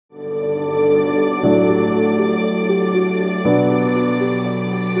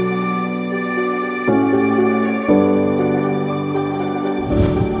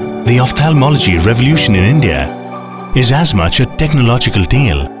the ophthalmology revolution in India is as much a technological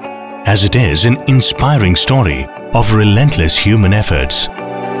tale as it is an inspiring story of relentless human efforts.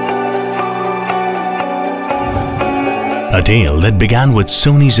 A tale that began with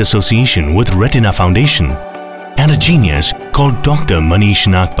Sony's association with Retina Foundation and a genius called Dr. Manish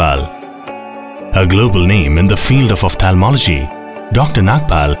Nagpal. A global name in the field of ophthalmology, Dr.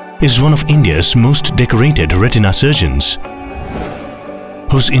 Nagpal is one of India's most decorated retina surgeons,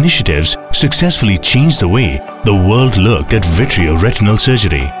 whose initiatives successfully changed the way the world looked at vitreoretinal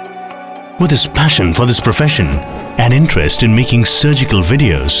surgery. With his passion for this profession and interest in making surgical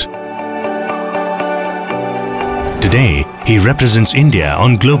videos, today he represents India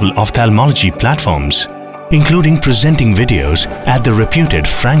on global ophthalmology platforms, including presenting videos at the reputed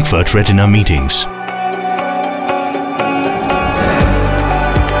Frankfurt Retina meetings.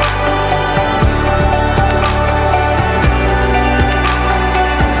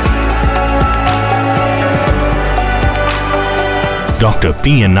 Dr.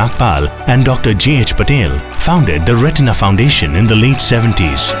 P. N. Nagpal and Dr. J. H. Patel founded the Retina Foundation in the late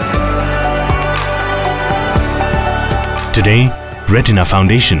 70s. Today, Retina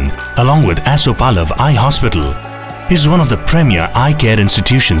Foundation, along with Asopalav Eye Hospital, is one of the premier eye care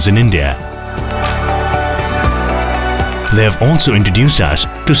institutions in India. They have also introduced us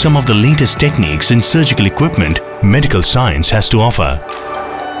to some of the latest techniques in surgical equipment medical science has to offer.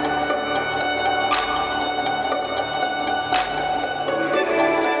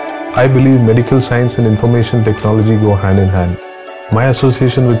 I believe medical science and information technology go hand in hand. My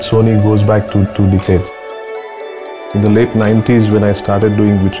association with Sony goes back to 2 decades. In the late 90s, when I started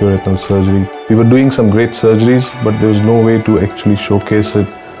doing vitreoretinal surgery, we were doing some great surgeries, but there was no way to actually showcase it,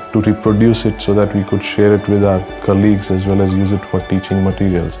 to reproduce it so that we could share it with our colleagues as well as use it for teaching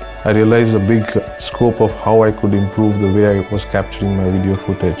materials. I realized a big scope of how I could improve the way I was capturing my video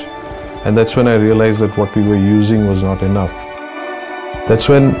footage. And that's when I realized that what we were using was not enough. That's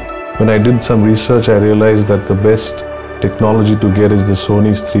when I did some research, I realized that the best technology to get is the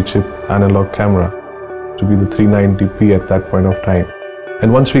Sony's 3-chip analog camera, to be the 390p at that point of time.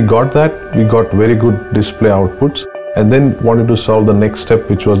 And once we got that, we got very good display outputs, and then wanted to solve the next step,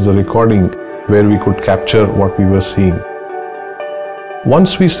 which was the recording, where we could capture what we were seeing.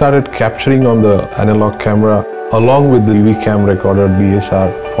 Once we started capturing on the analog camera, along with the UV cam recorder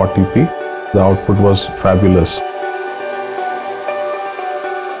DSR 40p, the output was fabulous.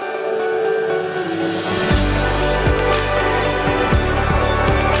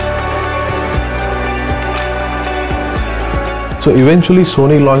 So eventually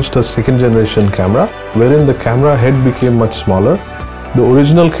Sony launched a 2nd generation camera, wherein the camera head became much smaller. The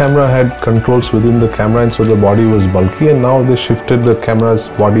original camera had controls within the camera, and so the body was bulky, and now they shifted the camera's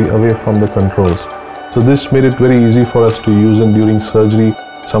body away from the controls. So this made it very easy for us to use, and during surgery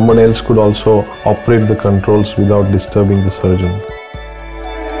someone else could also operate the controls without disturbing the surgeon.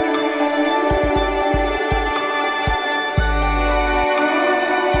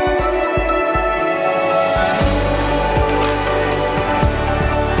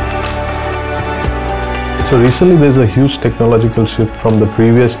 So recently there's a huge technological shift from the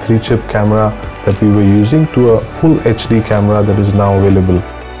previous 3-chip camera that we were using to a full HD camera that is now available.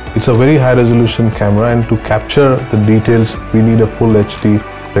 It's a very high resolution camera, and to capture the details we need a full HD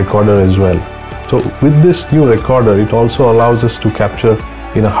recorder as well. So with this new recorder, it also allows us to capture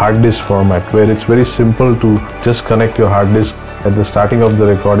in a hard disk format, where it's very simple to just connect your hard disk at the starting of the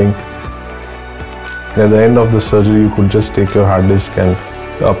recording. And at the end of the surgery, you could just take your hard disk and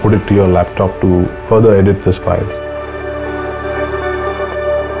put it to your laptop to further edit the files.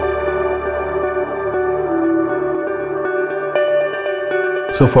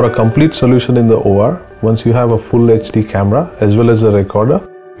 So for a complete solution in the OR, once you have a full HD camera as well as a recorder,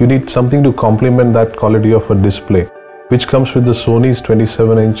 you need something to complement that quality of a display, which comes with the Sony's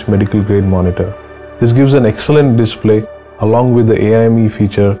 27-inch medical grade monitor. This gives an excellent display along with the AIME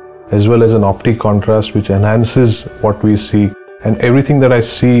feature as well as an optic contrast which enhances what we see, and everything that I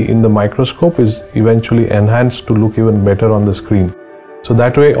see in the microscope is eventually enhanced to look even better on the screen. So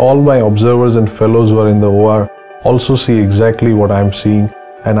that way all my observers and fellows who are in the OR also see exactly what I'm seeing,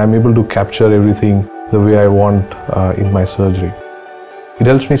 and I'm able to capture everything the way I want in my surgery. It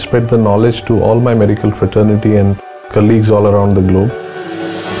helps me spread the knowledge to all my medical fraternity and colleagues all around the globe.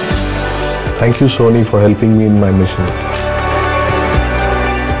 Thank you, Sony, for helping me in my mission.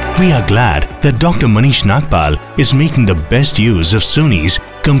 We are glad that Dr. Manish Nagpal is making the best use of Sony's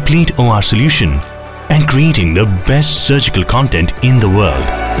complete OR solution and creating the best surgical content in the world.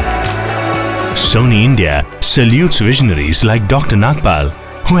 Sony India salutes visionaries like Dr. Nagpal,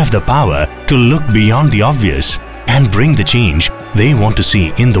 who have the power to look beyond the obvious and bring the change they want to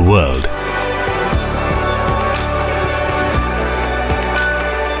see in the world.